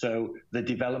 So the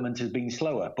development has been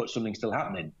slower, but something's still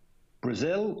happening.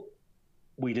 Brazil,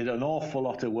 we did an awful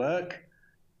lot of work.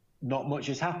 Not much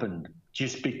has happened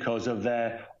just because of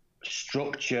their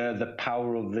structure, the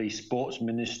power of the sports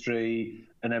ministry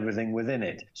and everything within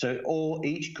it. So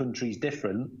each country is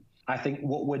different. I think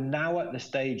what we're now at the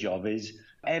stage of is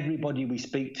everybody we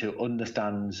speak to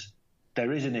understands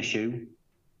there is an issue,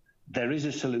 there is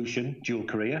a solution, dual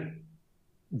career.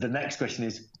 The next question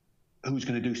is, who's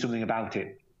going to do something about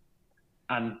it?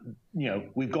 And,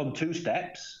 we've gone 2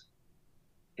 steps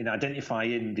in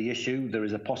identifying the issue. There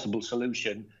is a possible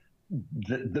solution.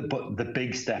 But the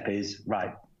big step is,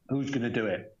 right, who's going to do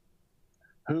it?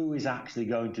 Who is actually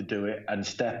going to do it and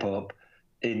step up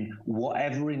in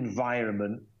whatever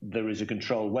environment there is a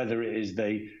control, whether it is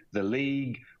the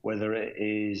league, whether it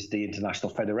is the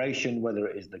international federation, whether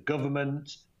it is the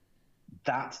government?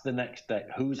 That's the next step.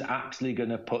 Who's actually going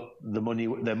to put their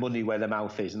money where their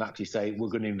mouth is and actually say, we're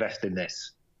going to invest in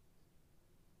this?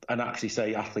 And actually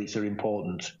say athletes are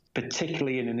important,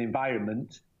 particularly in an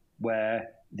environment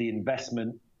where the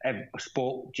investment,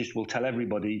 sport just will tell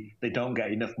everybody they don't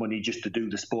get enough money just to do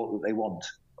the sport that they want.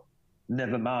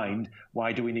 Never mind,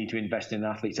 why do we need to invest in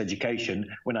athletes' education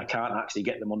when I can't actually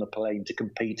get them on a plane to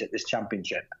compete at this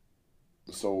championship?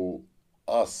 So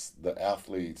us, the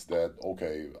athletes that,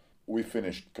 we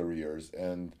finished careers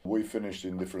and we finished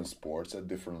in different sports at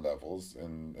different levels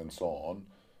and so on.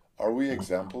 Are we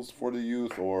examples for the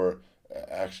youth? Or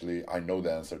actually, I know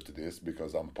the answer to this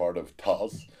because I'm part of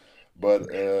TAS. But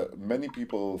many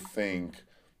people think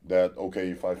that,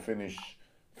 if I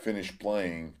finish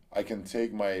playing, I can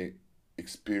take my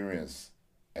experience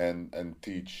and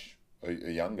teach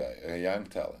a young guy, a young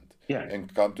talent,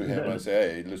 and come to him and say,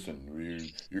 hey,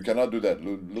 listen, you cannot do that.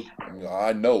 Look,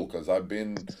 I know because I've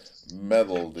been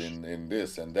medaled in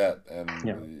this and that,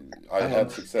 and I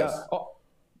had success.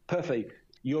 Perfect.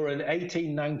 You're an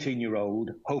 18,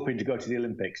 19-year-old hoping to go to the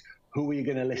Olympics. Who are you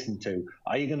going to listen to?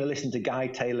 Are you going to listen to Guy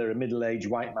Taylor, a middle-aged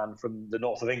white man from the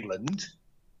north of England,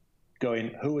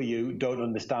 going, who are you? Don't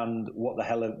understand what the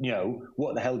hell,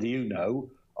 what the hell do you know?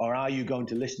 Or are you going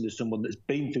to listen to someone that's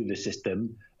been through the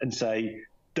system and say,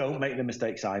 don't make the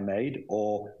mistakes I made,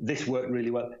 or this worked really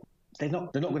well? They're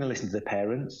not going to listen to their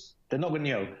parents. They're not going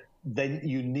to, Then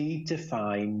you need to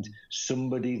find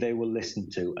somebody they will listen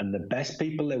to. And the best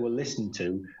people they will listen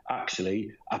to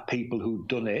actually are people who've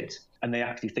done it and they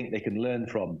actually think they can learn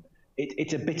from.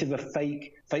 It's a bit of a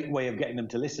fake way of getting them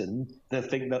to listen. They'll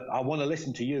think that I want to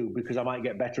listen to you because I might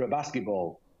get better at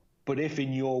basketball. But if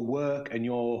in your work and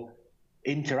your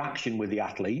interaction with the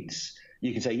athletes,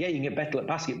 you can say, yeah, you can get better at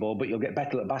basketball, but you'll get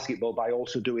better at basketball by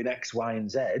also doing X, Y, and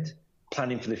Z,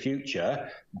 planning for the future.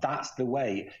 That's the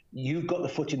way. You've got the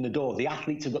foot in the door. The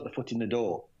athletes have got the foot in the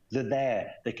door. They're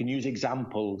there. They can use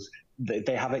examples.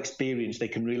 They have experience. They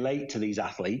can relate to these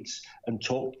athletes and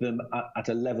talk to them at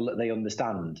a level that they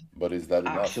understand. But is that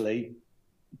enough? Actually,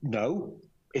 no.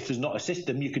 If there's not a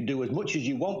system, you can do as much as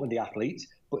you want with the athletes.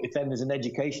 But if then there's an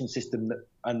education system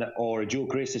or a dual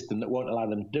career system that won't allow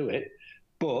them to do it,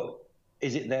 but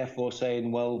is it therefore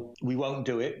saying, well, we won't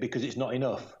do it because it's not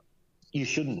enough? You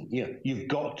shouldn't. You've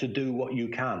got to do what you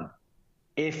can.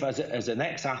 If as an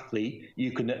ex-athlete,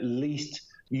 you can at least,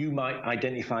 you might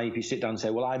identify, if you sit down and say,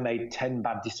 well, I made 10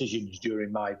 bad decisions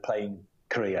during my playing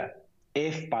career.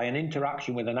 If by an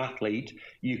interaction with an athlete,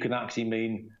 you can actually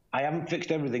mean, I haven't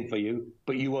fixed everything for you,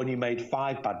 but you only made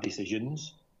 5 bad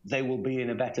decisions, they will be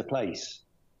in a better place.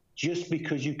 Just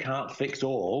because you can't fix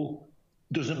all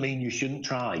doesn't mean you shouldn't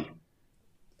try.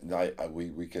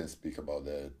 We can speak about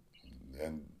that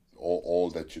and all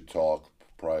that you talk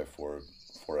prior for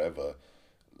forever.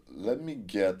 Let me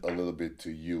get a little bit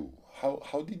to you.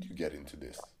 How did you get into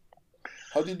this?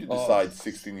 How did you Oh, decide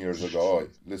 16 years ago, oh,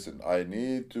 listen, I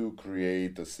need to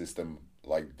create a system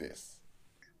like this?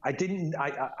 I didn't.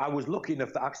 I was lucky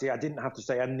enough that actually I didn't have to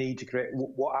say I need to create.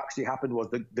 What actually happened was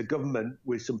the government,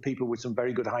 with some people with some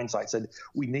very good hindsight, said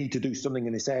we need to do something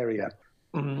in this area.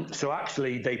 So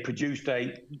actually, they produced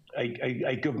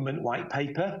a government white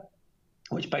paper,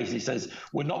 which basically says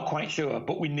we're not quite sure,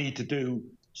 but we need to do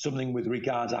something with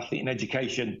regards athlete and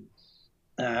education.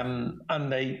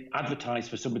 And they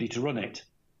advertised for somebody to run it.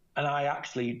 And I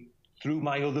actually, through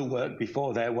my other work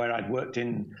before there, where I'd worked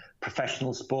in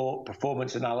professional sport,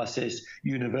 performance analysis,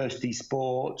 university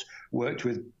sport, worked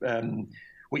with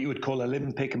what you would call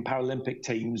Olympic and Paralympic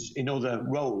teams in other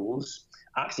roles,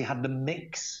 actually had the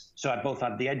mix. So I both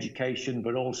had the education,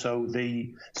 but also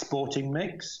the sporting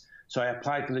mix. So I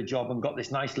applied for the job and got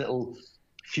this nice little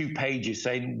few pages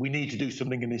saying, we need to do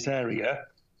something in this area.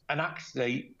 And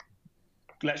actually,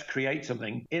 let's create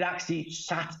something. It actually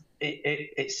sat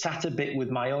it sat a bit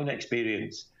with my own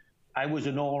experience. I was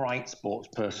an all right sports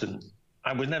person.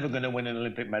 I was never going to win an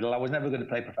Olympic medal. I was never going to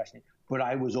play professionally, but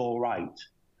I was all right.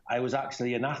 I was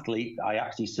actually an athlete. I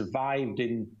actually survived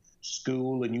in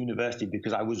school and university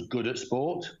because I was good at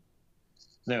sport.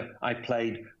 No, I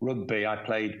played rugby.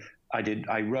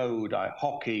 I rowed,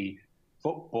 hockey,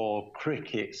 football,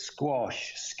 cricket,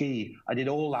 squash, ski. I did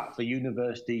all that for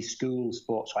university, school,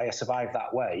 sports. So I survived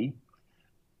that way.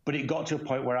 But it got to a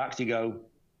point where I actually go,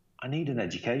 I need an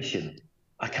education.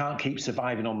 I can't keep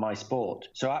surviving on my sport.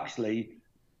 So actually,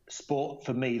 sport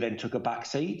for me then took a back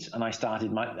seat, and I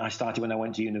started when I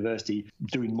went to university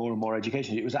doing more and more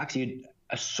education. It was actually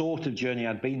a sort of journey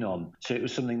I'd been on. So it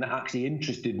was something that actually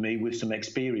interested me with some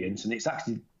experience, and it's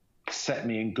actually set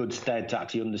me in good stead to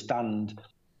actually understand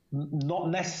not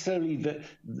necessarily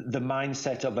the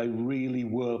mindset of a really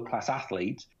world-class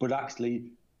athlete, but actually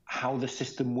how the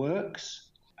system works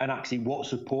and actually what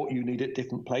support you need at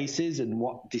different places and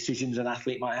what decisions an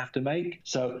athlete might have to make.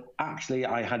 So actually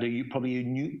I had probably a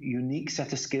unique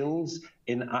set of skills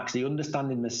in actually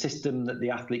understanding the system that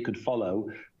the athlete could follow,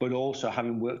 but also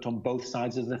having worked on both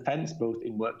sides of the fence,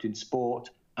 worked in sport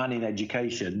and in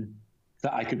education,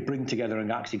 that I could bring together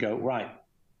and actually go, right,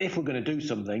 if we're going to do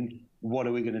something, what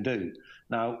are we going to do?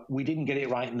 Now, we didn't get it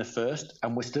right in the first,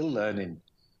 and we're still learning.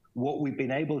 What we've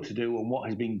been able to do and what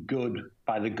has been good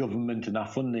by the government and our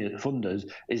funders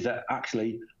is that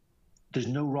actually there's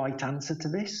no right answer to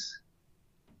this.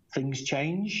 Things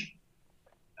change.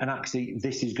 And actually,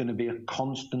 this is going to be a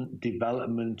constant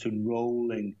development and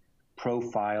rolling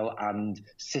profile and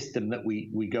system that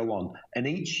we go on. And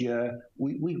each year,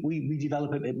 we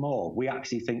develop a bit more. We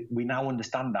actually think we now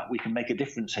understand that we can make a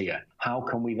difference here. How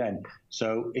can we then?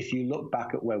 So if you look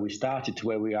back at where we started to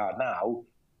where we are now,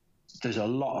 there's a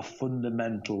lot of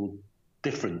fundamental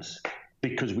difference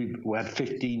because we had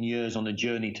 15 years on a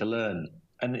journey to learn.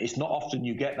 And it's not often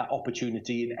you get that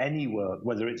opportunity in any work,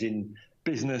 whether it's in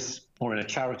business or in a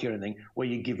charity or anything, where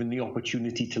you're given the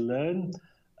opportunity to learn.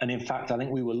 And in fact, I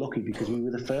think we were lucky because we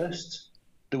were the first.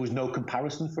 There was no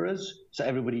comparison for us. So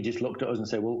everybody just looked at us and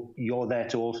said, well, you're there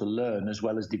to also learn as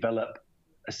well as develop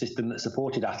a system that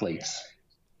supported athletes.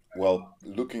 Well,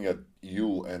 looking at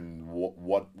you and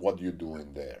what you're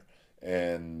doing there,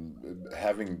 and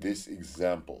having this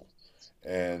example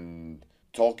and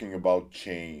talking about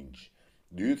change,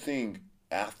 do you think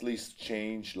athletes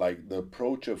change? Like the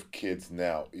approach of kids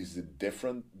now, is it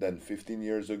different than 15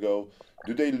 years ago?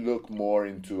 Do they look more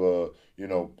into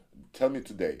tell me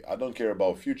today. I don't care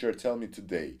about future, tell me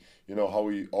today. You know how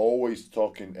we always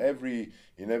talk in every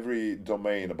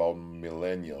domain about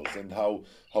millennials and how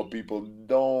people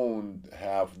don't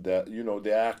have that,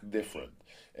 they act different.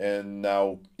 And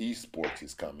now esports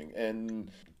is coming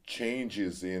and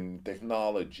changes in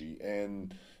technology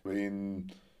and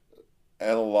in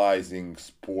analyzing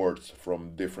sports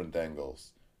from different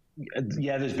angles.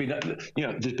 Yeah, there's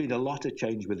been a lot of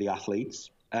change with the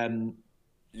athletes.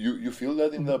 You feel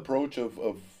that in the approach of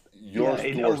Yeah, yours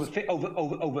in towards.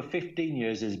 over 15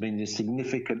 years, there's been a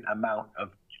significant amount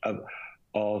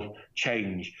of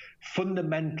change.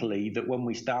 Fundamentally, that when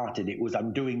we started, it was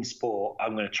I'm doing sport,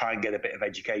 I'm going to try and get a bit of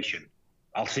education.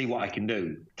 I'll see what I can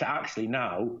do. To actually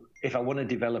now, if I want to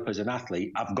develop as an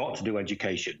athlete, I've got to do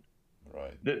education.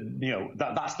 Right.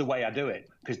 That's the way I do it,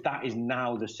 because that is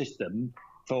now the system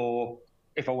for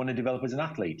if I want to develop as an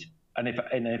athlete. And if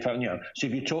so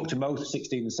if you talk to most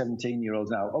 16 and 17-year-olds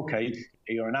now, okay,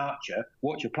 you're an archer,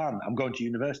 what's your plan? I'm going to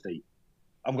university.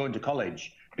 I'm going to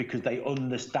college, because they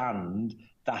understand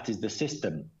that is the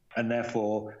system. And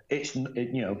therefore,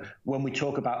 when we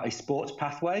talk about a sports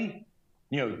pathway,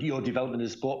 your development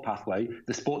as a sport pathway,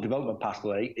 the sport development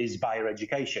pathway is via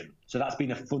education. So that's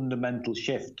been a fundamental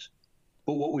shift.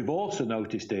 But what we've also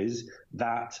noticed is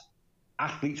that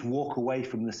athletes walk away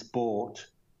from the sport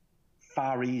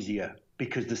far easier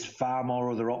because there's far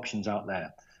more other options out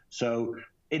there. So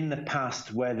in the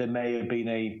past, where there may have been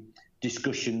a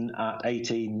discussion at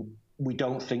 18, we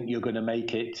don't think you're going to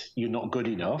make it, you're not good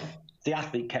enough, the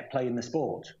athlete kept playing the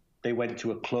sport. They went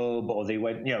to a club, or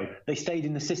they stayed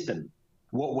in the system.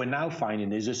 What we're now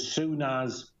finding is, as soon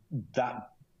as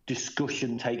that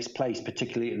discussion takes place,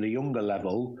 particularly at the younger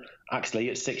level, actually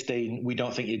at 16, we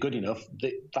don't think you're good enough,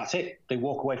 that's it. They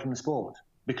walk away from the sport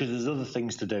because there's other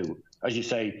things to do. As you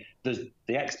say, there's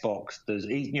the Xbox, there's,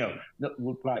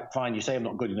 right, fine, you say I'm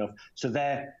not good enough. So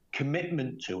their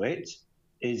commitment to it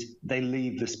is they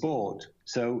leave the sport.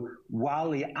 So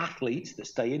while the athletes that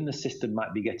stay in the system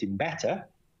might be getting better,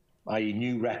 i.e.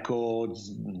 new records,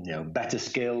 better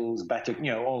skills, better,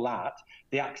 all that,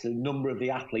 the actual number of the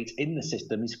athletes in the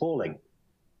system is falling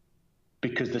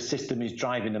because the system is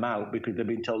driving them out because they've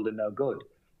been told they're no good.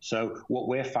 So what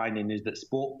we're finding is that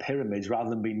sport pyramids, rather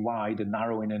than being wide, are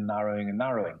narrowing and narrowing and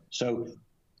narrowing. So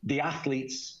the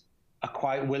athletes are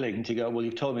quite willing to go, well,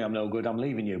 you've told me I'm no good, I'm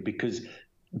leaving you, because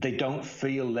they don't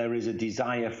feel there is a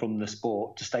desire from the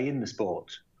sport to stay in the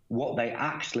sport. What they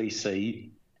actually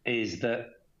see is that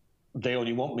they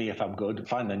only want me if I'm good.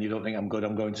 Fine, then you don't think I'm good,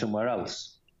 I'm going somewhere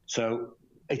else. So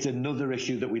it's another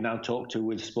issue that we now talk to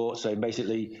with sports, saying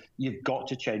basically you've got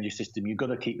to change your system. You've got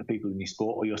to keep the people in your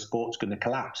sport, or your sport's going to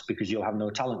collapse because you'll have no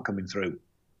talent coming through.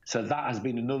 So that has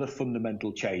been another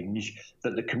fundamental change,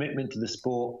 that the commitment to the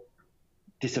sport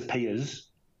disappears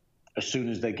as soon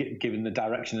as they get given the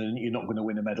direction and you're not going to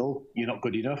win a medal, you're not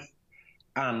good enough,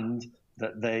 and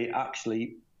that they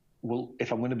actually, well,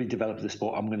 if I'm going to be developing the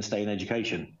sport, I'm going to stay in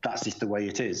education. That's just the way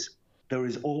it is. There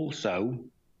is also,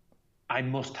 I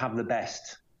must have the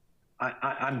best.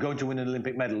 I'm going to win an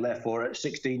Olympic medal, therefore at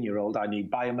 16-year-old, I need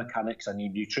biomechanics, I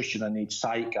need nutrition, I need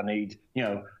psych, I need,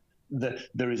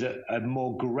 there is a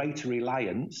more greater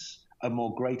reliance, a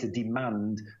more greater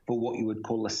demand for what you would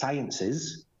call the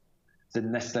sciences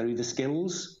than necessarily the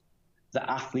skills. The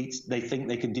athletes, they think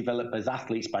they can develop as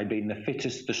athletes by being the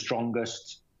fittest, the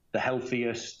strongest, the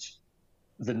healthiest,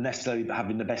 than necessarily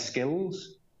having the best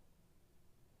skills.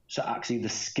 So actually the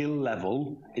skill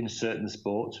level in certain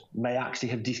sports may actually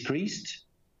have decreased,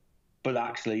 but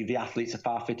actually the athletes are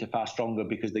far fitter, far stronger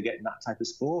because they're getting that type of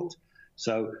sport.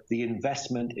 So the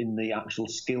investment in the actual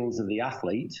skills of the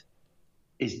athlete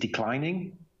is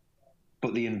declining,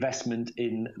 but the investment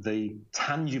in the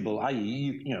tangible,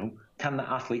 i.e., can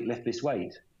the athlete lift this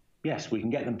weight? Yes, we can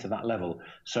get them to that level.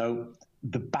 So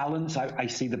the balance, I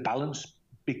see the balance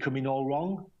becoming all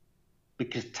wrong,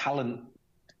 because talent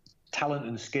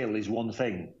and skill is one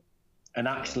thing. And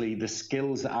actually the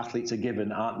skills that athletes are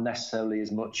given aren't necessarily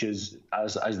as much as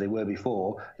they were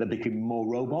before. They're becoming more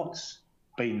robots,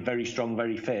 being very strong,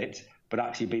 very fit, but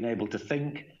actually being able to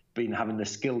think, having the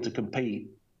skill to compete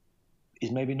is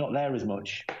maybe not there as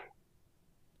much.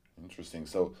 Interesting.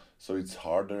 So it's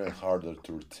harder and harder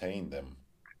to retain them.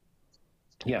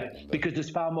 Yeah, because there's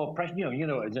far more pressure.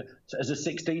 As a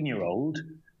 16-year-old,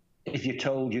 if you're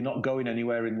told you're not going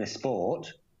anywhere in this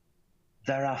sport,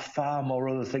 there are far more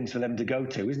other things for them to go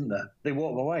to, isn't there? They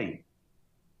walk away.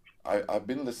 I've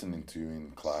been listening to you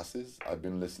in classes. I've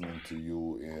been listening to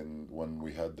you when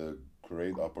we had the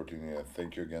great opportunity. And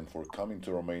thank you again for coming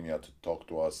to Romania to talk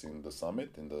to us in the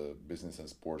summit, in the Business and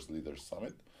Sports Leaders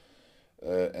Summit.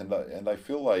 And I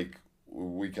feel like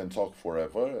we can talk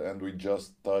forever, and we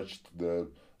just touched a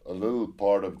little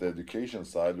part of the education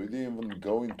side. We didn't even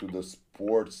go into the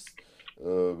sports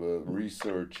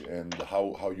research and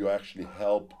how you actually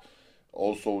help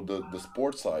also the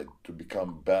sports side to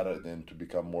become better and to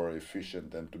become more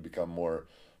efficient and to become more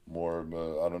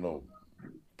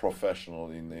professional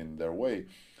in their way.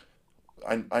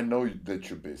 I know that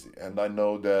you're busy, and I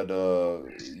know that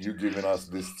you giving us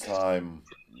this time.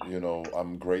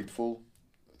 I'm grateful.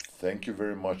 Thank you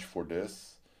very much for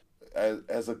this.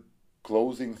 As a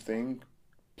closing thing,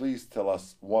 please tell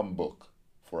us one book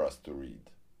for us to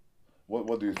read.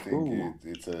 What do you think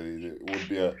it would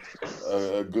be a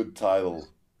good title?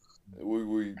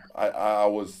 I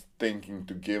was thinking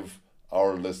to give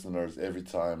our listeners every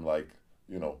time a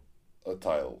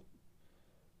title.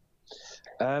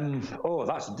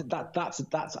 That's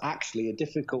actually a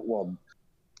difficult one.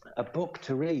 A book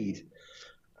to read.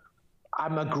 I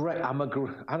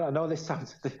know this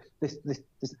sounds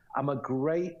I'm a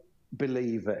great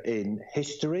believer in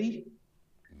history.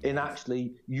 In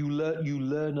actually, you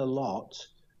learn a lot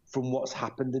from what's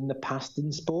happened in the past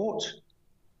in sport.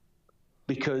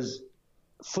 Because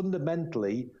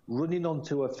fundamentally, running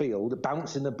onto a field,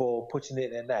 bouncing the ball, putting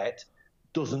it in a net,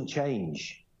 doesn't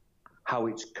change how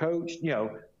it's coached,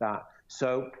 that.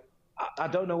 So I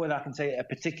don't know whether I can say a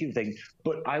particular thing,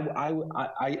 but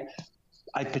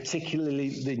I particularly,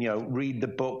 read the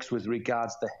books with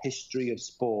regards to the history of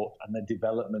sport and the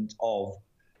development of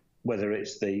whether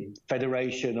it's the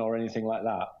federation or anything like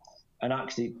that. And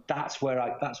actually, that's where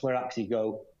I actually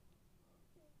go.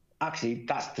 Actually,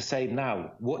 that's the same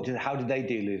now. How did they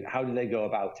deal with it? How did they go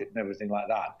about it, and everything like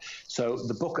that? So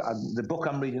the book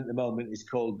I'm reading at the moment is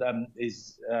called a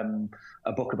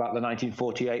book about the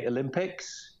 1948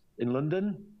 Olympics in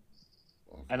London,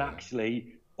 okay. And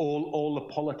actually all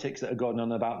the politics that are going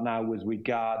on about now with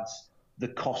regards the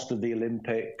cost of the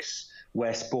Olympics,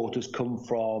 where sport has come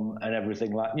from, and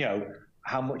everything like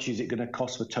how much is it going to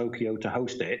cost for Tokyo to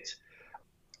host it?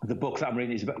 The book that I'm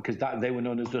reading is about, because they were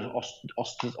known as the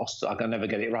I can never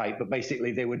get it right, but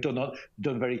basically they were done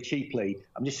very cheaply.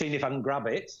 I'm just seeing if I can grab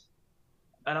it,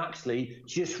 and actually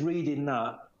just reading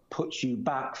that puts you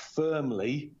back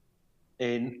firmly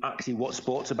in actually what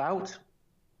sport's about.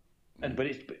 But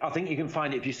I think you can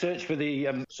find it if you search for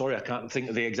the. Sorry, I can't think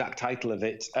of the exact title of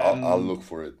it. I'll look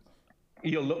for it.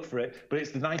 You'll look for it, but it's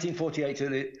the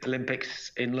 1948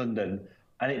 Olympics in London,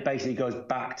 and it basically goes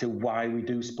back to why we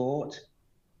do sport.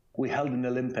 We held an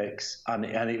Olympics, and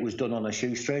it was done on a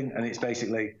shoestring, and it's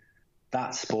basically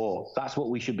that's sport. That's what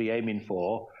we should be aiming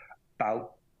for,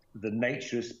 about the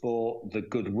nature of sport, the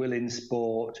goodwill in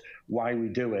sport, why we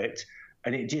do it,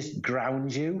 and it just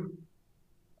grounds you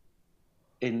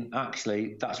in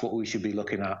actually that's what we should be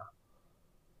looking at.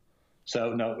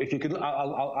 So no, if you could,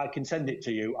 I can send it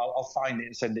to you. I'll find it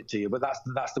and send it to you. But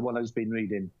that's the one I've been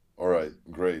reading. All right,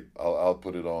 great. I'll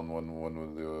put it on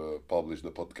when we publish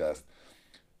the podcast.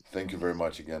 Thank you very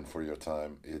much again for your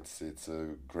time. It's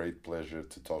a great pleasure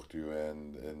to talk to you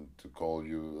and to call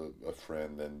you a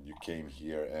friend. And you came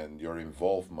here, and your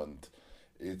involvement,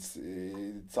 it's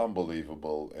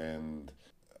unbelievable. And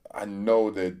I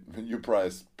know that you probably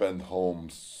spend home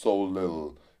so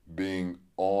little, being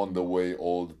on the way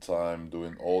all the time,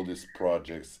 doing all these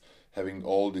projects, having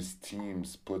all these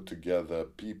teams put together,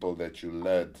 people that you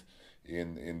led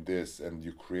in this, and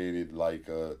you created like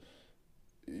a.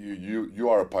 You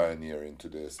are a pioneer into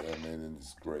this, and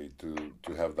it's great to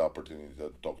have the opportunity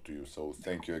to talk to you. So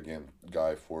thank you again,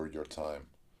 Guy, for your time.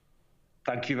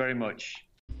 Thank you very much.